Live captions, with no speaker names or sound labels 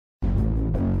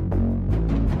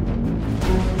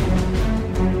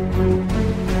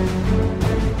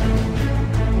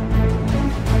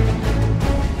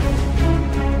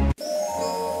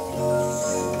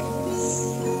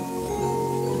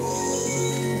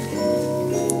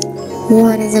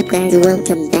What is up, guys?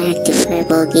 Welcome back to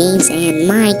Fireball Games and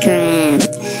Minecraft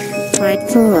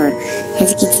Part 4.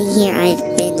 As you can see here,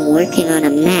 I've been working on a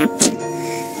map,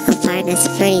 a Five Nights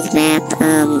at Freddy's map.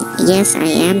 Yes, I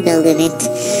am building it.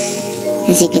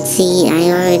 As you can see,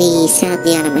 I already set up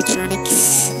the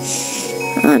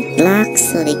animatronics on blocks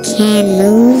so they can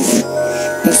move.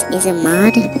 This is a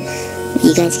mod.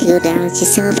 You guys can go down it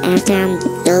yourself after I'm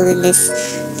building this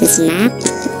map.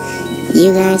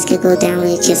 You guys could go down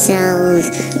it yourselves,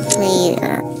 play,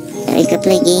 you can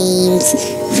play games.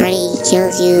 Freddy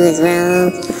kills you as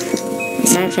well.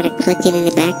 Sorry for the clicking in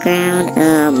the background.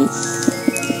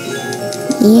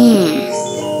 Yeah.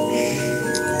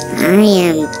 I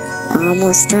am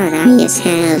almost done. I just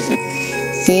have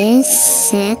this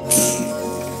set,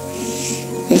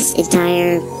 this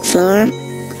entire floor,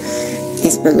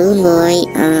 this balloon boy,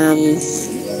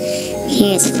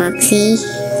 here's Foxy.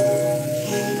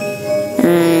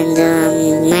 And,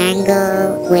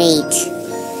 Mango, wait,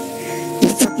 the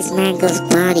fuck is Mango's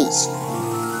body?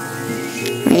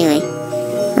 Anyway,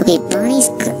 okay,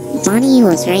 Bonnie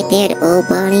was right there, the old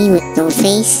Bonnie with no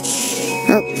face.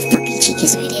 Oh, fucking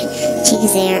Chica's right there.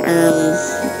 Chica's there,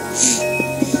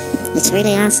 it's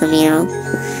really awesome, you know.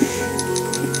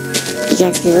 You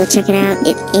guys can go check it out.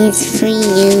 It is free.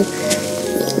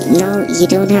 No, you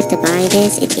don't have to buy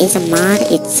this. It is a mod.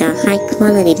 It's a high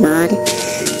quality mod.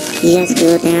 You guys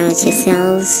go down with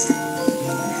yourselves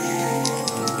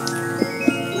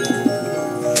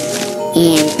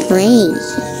and play.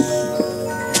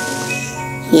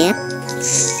 Yep.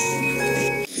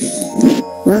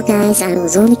 Well, guys, I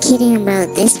was only kidding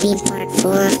about this being part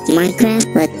 4 of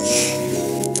Minecraft, but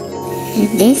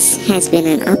this has been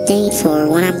an update for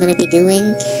what I'm gonna be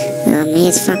doing.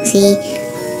 Here's Foxy.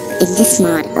 In this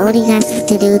mod, all you guys have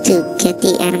to do to get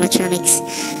the animatronics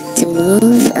to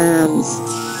move,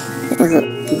 well,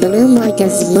 Balloon Boy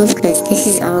doesn't move because this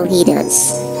is all he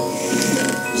does.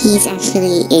 He's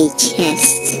actually a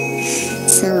chest.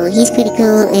 So he's pretty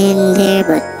cool in there,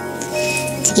 but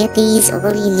to get these,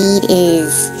 all you need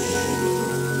is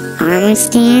armor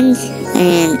stand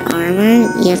and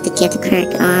armor. You have to get the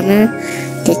correct armor.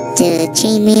 The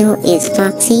chainmail is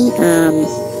Foxy.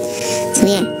 So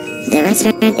yeah, the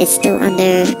restaurant is still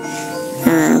under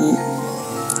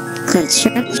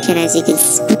construction, as you can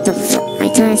see. What the fuck? I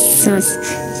thought I saw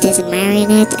there's a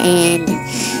marionette, and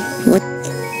what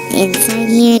inside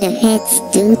here, the heads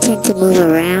do tend to move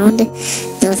around.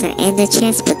 Those are ender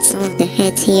chests, but some of the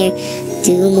heads here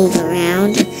do move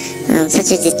around,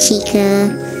 such as the Chica.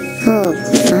 Oh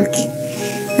fuck.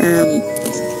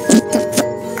 What the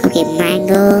fuck? Okay,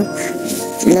 Mango,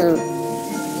 little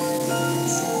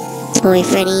toy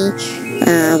Freddy.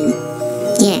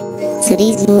 Yeah. So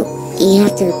these move. You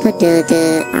have to put the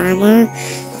armor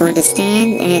on the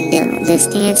stand, and the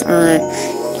stands are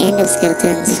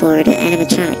endoskeletons for the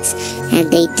animatronics,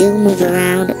 and they do move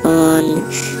around on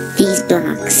these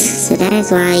blocks. So that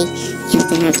is why you have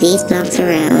to have these blocks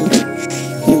around,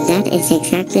 and that is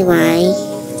exactly why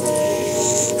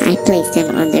I placed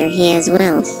them under here as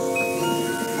well.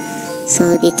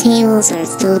 So the tables are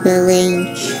still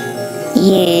building.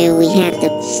 Here we have the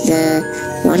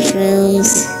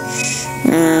washrooms.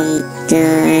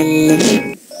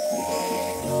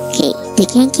 Okay, they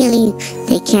can't kill you.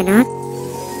 They cannot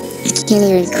kill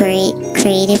you in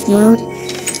creative mode.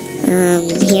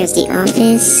 Here's the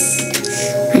office.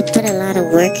 I put a lot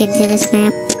of work into this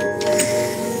map.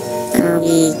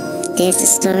 There's the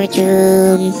storage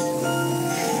room.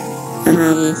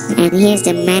 And here's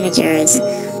the manager's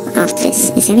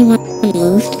office. Is anyone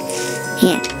moved?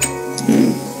 Yeah.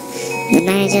 The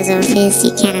manager's office,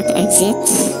 you cannot exit.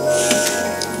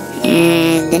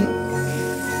 And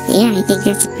yeah, I think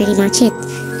that's pretty much it.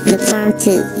 You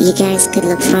guys could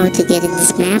look forward to getting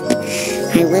this map.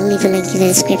 I will leave a link in the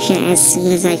description as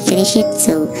soon as I finish it.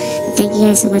 So thank you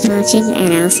guys so much for watching,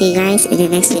 and I'll see you guys in the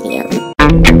next video.